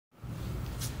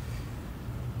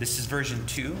This is version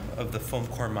 2 of the foam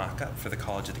core mock-up for the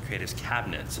College of the Creatives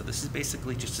cabinet. So this is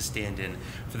basically just a stand-in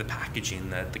for the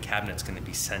packaging that the cabinet's going to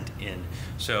be sent in.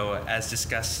 So as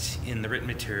discussed in the written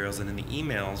materials and in the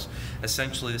emails,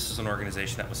 essentially this is an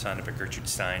organization that was founded by Gertrude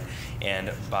Stein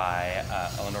and by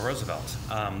Eleanor Roosevelt.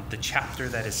 The chapter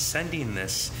that is sending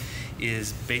this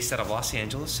is based out of Los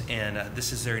Angeles, and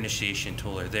this is their initiation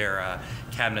tool, or their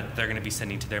cabinet they're going to be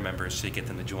sending to their members to get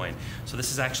them to join. So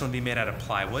this is actually going to be made out of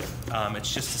plywood.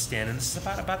 It's just a stand, and this is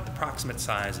about the approximate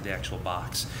size of the actual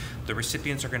box. The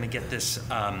recipients are going to get this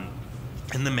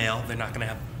in the mail. They're not going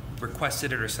to have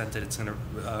requested it or sent it. It's going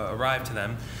to arrive to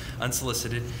them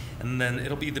unsolicited, and then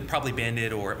it'll be probably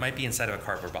banded, or it might be inside of a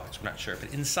cardboard box. We're not sure,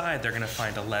 but inside they're going to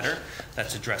find a letter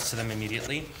that's addressed to them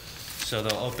immediately. So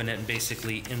they'll open it, and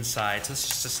basically inside, so it's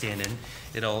just a stand-in,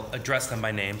 it'll address them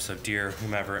by name, so dear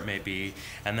whomever it may be,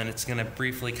 and then it's going to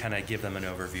briefly kind of give them an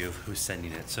overview of who's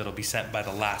sending it. So it'll be sent by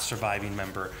the last surviving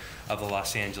member of the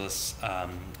Los Angeles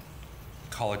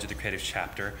College of the Creatives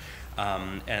chapter,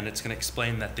 and it's going to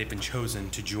explain that they've been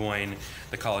chosen to join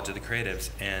the College of the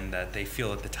Creatives and that they feel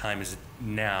that the time is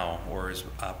now, or is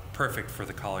perfect for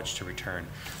the college to return.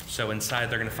 So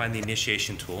inside they're going to find the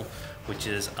initiation tool, which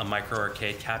is a micro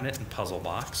arcade cabinet and puzzle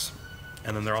box,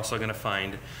 and then they're also going to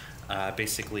find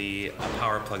basically a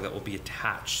power plug that will be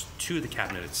attached to the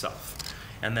cabinet itself.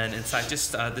 And then inside,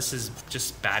 this is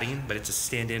just batting, but it's a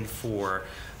stand-in for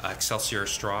Excelsior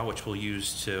straw, which we'll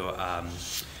use to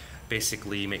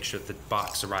basically make sure that the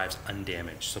box arrives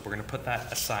undamaged. So we're going to put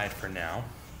that aside for now.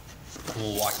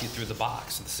 We'll walk you through the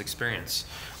box of this experience.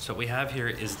 So what we have here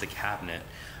is the cabinet.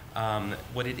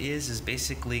 What it is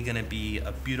basically going to be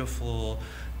a beautiful,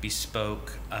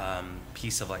 bespoke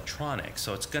piece of electronics.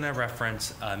 So it's going to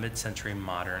reference mid-century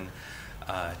modern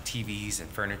TVs and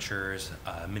furnitures,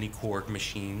 mini Korg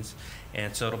machines,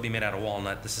 and so it'll be made out of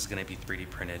walnut. This is going to be 3D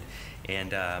printed,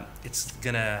 and it's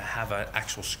going to have an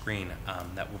actual screen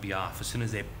that will be off. As soon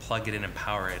as they plug it in and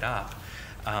power it up,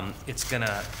 it's going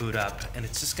to boot up, and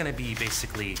it's just going to be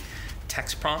basically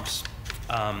text prompts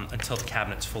until the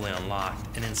cabinet's fully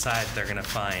unlocked. And inside they're going to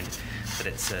find that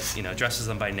it's addresses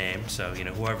them by name, so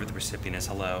whoever the recipient is,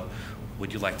 hello,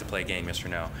 would you like to play a game, yes or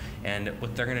no? And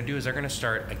what they're going to do is they're going to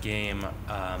start a game.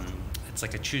 It's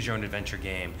like a choose your own adventure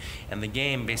game, and the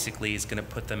game basically is going to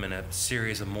put them in a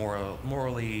series of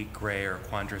morally gray or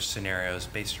quandrous scenarios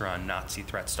based around Nazi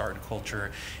threats to art and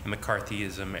culture and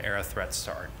McCarthyism era threats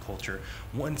to art and culture.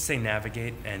 Once they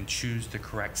navigate and choose the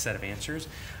correct set of answers,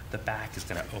 the back is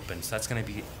going to open. So that's going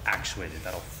to be actuated.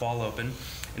 That'll fall open,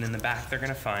 and in the back they're going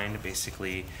to find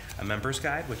basically a member's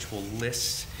guide, which will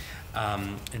list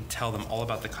and tell them all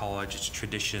about the college, its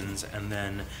traditions, and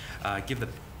then give the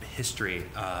history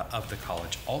of the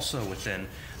college. Also within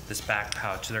this back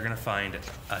pouch, they're going to find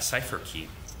a cipher key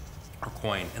or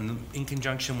coin, and in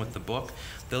conjunction with the book,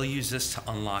 they'll use this to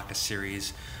unlock a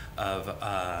series of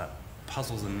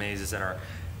puzzles and mazes that are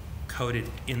coded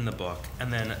in the book,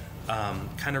 and then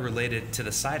kind of related to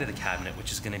the side of the cabinet,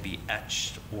 which is going to be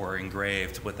etched or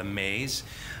engraved with a maze.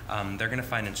 They're going to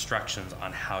find instructions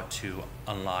on how to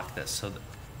unlock this. So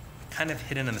kind of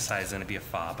hidden in the side is going to be a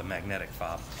fob, a magnetic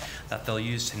fob, that they'll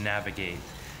use to navigate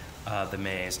the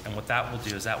maze. And what that will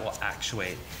do is that will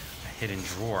actuate a hidden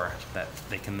drawer that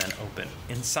they can then open.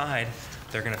 Inside,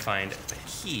 they're going to find a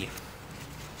key.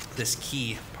 This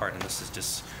key part, and this is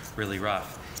just really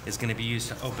rough, is going to be used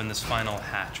to open this final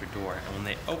hatch or door. And when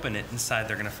they open it, inside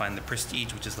they're going to find the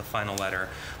prestige, which is the final letter,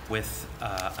 with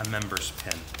a member's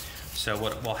pin. So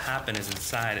what will happen is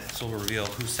inside it will reveal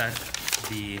who sent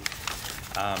the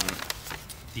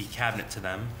cabinet to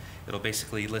them. It'll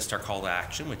basically list our call to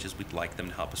action, which is we'd like them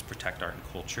to help us protect art and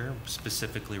culture,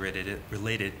 specifically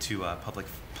related to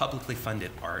publicly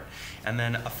funded art, and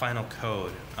then a final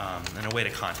code and a way to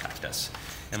contact us.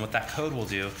 And what that code will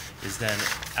do is then,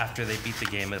 after they beat the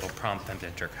game, it'll prompt them to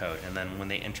enter a code. And then when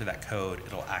they enter that code,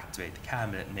 it'll activate the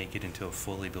cabinet and make it into a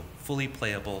fully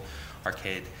playable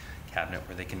arcade cabinet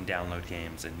where they can download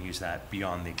games and use that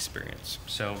beyond the experience.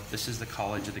 So this is the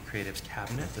College of the Creatives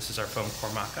cabinet. This is our foam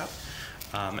core mock-up.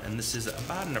 And this is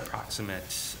about an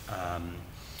approximate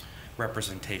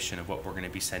representation of what we're going to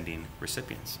be sending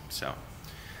recipients. So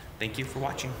thank you for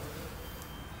watching.